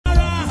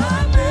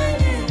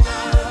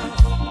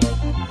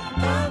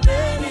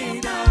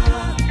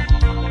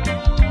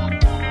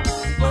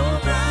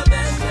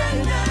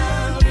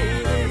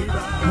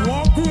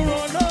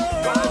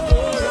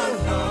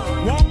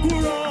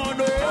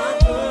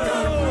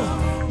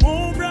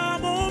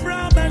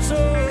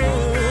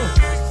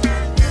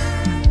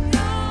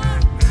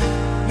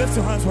Lift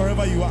your hands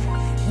wherever you are.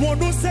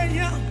 Wonu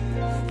senya,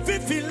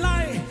 vivi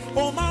lai,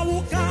 oma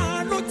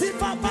wuka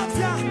notifa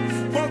papia,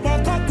 bobo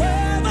kope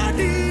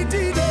madi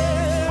dide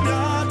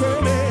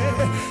miadole,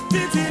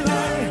 vivi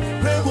lai,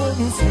 le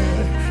wonu se,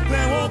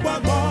 le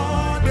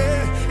wobagode,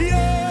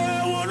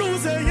 yeah, wonu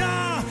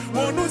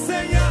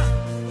senya,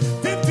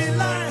 vivi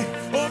lai,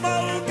 oma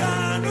wuka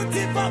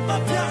notifa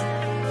papia.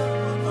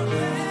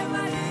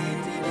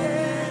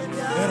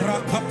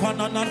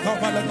 Rakapana nan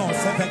kavale no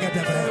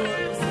sepegedebe.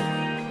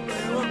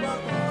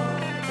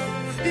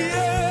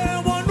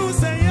 Yeah, wonu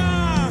senya.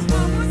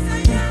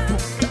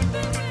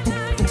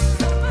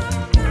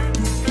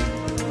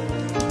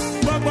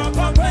 Baba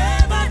papa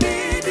badi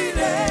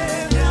dide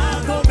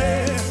miagome.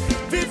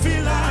 Vivi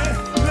lai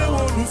le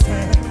wonu se,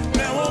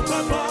 le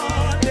wopapa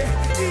de.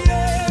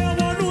 Yeah,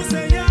 wonu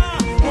senya.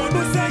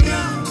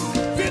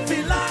 Vivi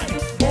lai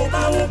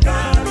oma woka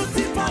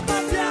nuti papa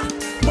pia.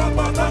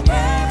 Baba papa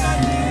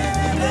badi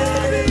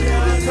dide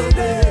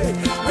miagome.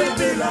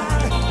 Vivi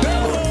lai le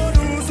wonu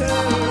se.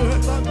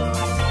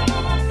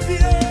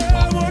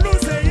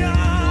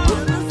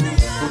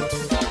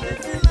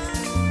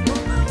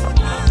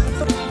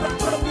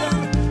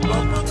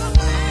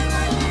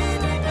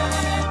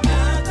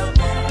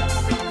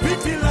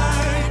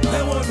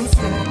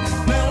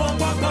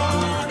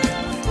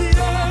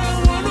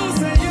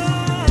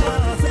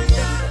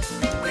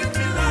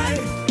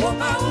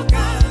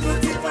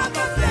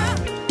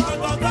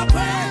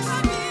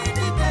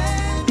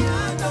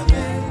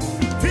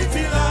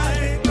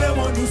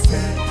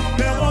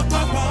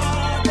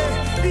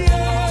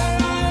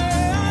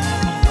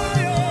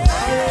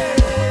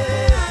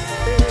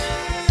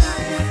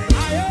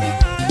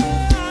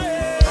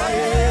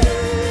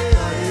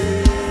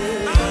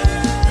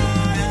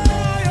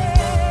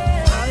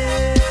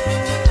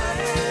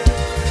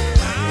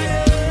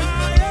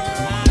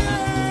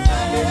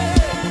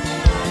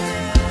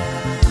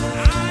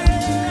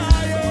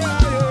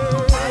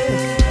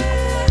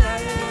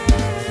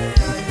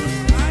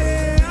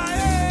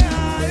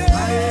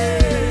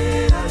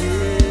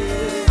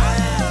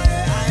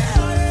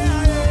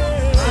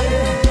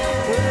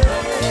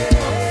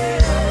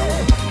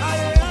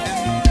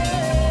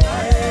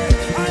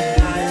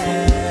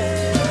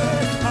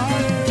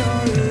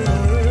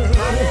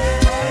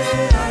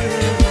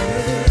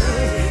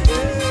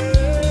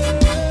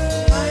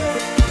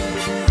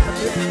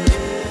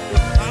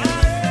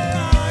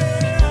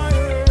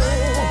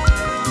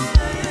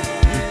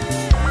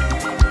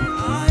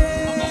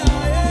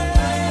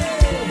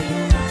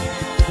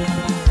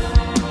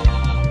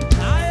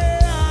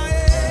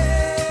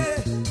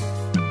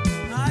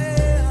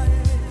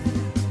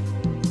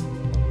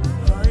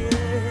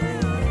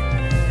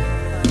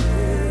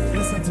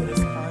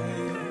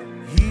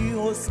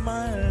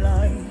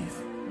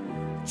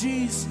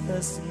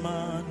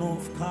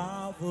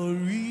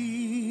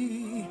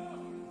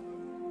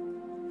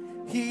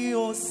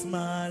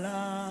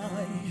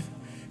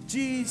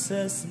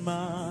 Jesus,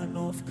 man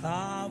of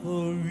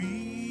Calvary,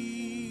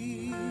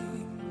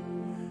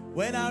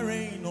 whether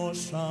rain or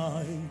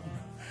shine,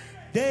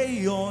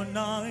 day or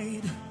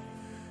night,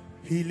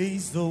 He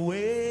leads the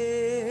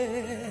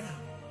way.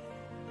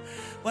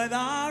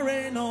 Whether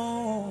rain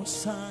or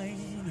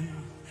shine,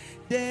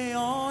 day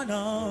or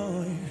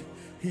night,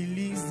 He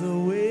leads the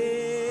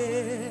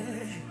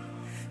way.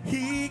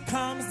 He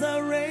calms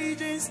the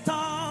raging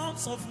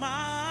storms of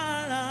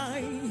my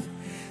life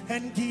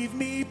and give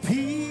me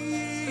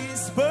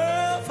peace,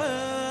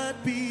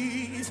 perfect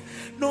peace.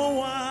 No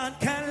one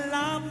can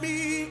love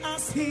me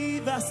as He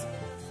does,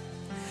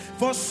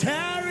 for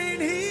sharing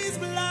His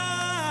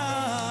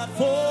blood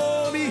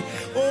for me.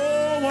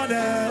 Oh, what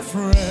a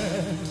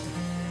friend,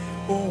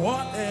 oh,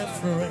 what a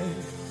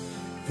friend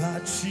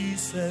that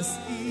Jesus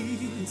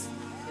is.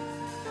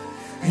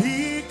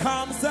 He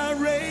calms the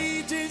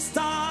raging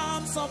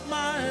storms of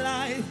my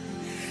life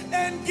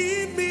and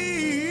give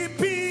me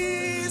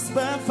peace,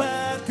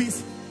 perfect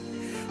peace.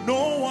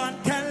 No one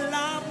can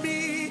love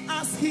me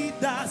as He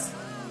does,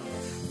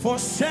 for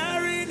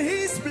sharing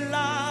His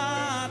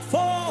blood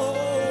for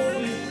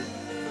me.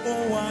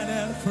 Oh, what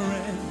a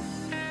friend,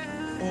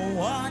 oh,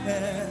 what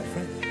a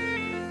friend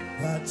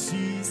that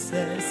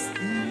Jesus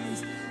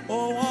is.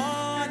 Oh,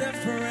 what a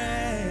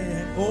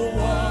friend, oh,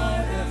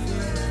 what a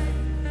friend,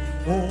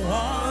 oh,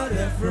 what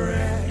a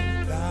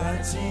friend that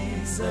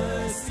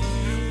Jesus is.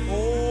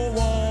 Oh,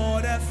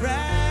 what a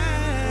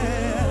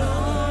friend,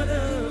 what a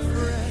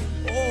friend,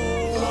 oh,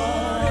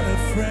 what a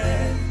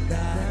friend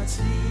that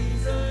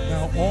Jesus.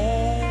 Now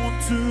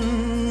on to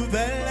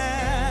the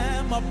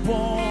Lamb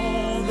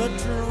upon the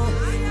throne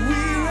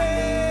we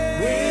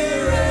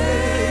raise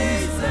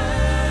a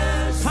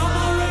sound. Come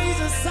on, raise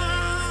a sound.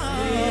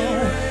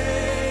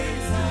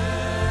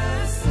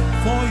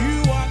 For you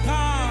are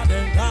God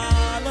and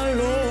God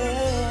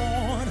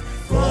alone.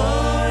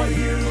 For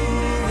you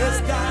is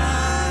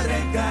God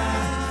and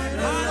God.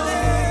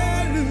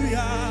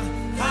 Hallelujah,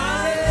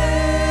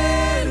 hallelujah,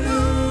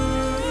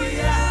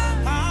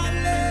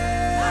 hallelujah.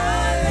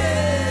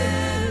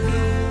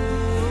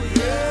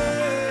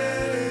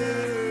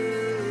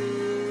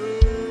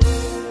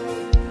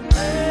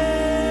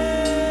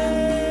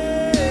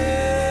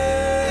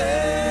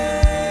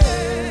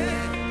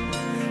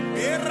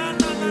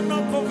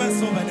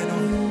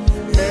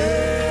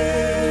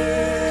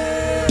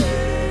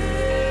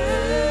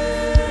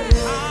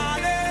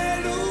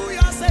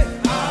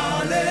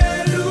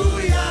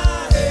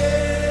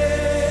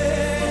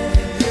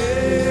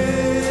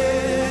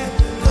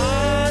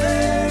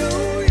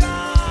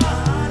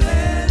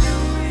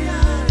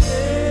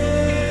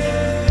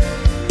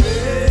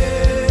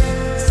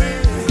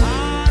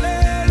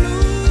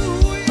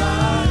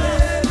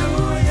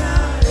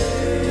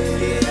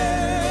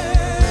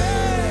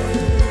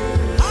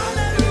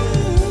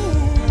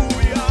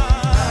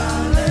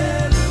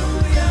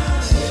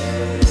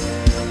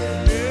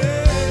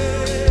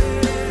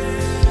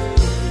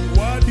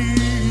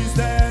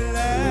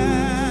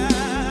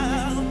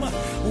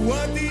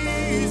 Worthy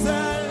is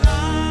the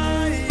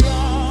Lion.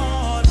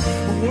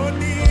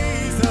 Worthy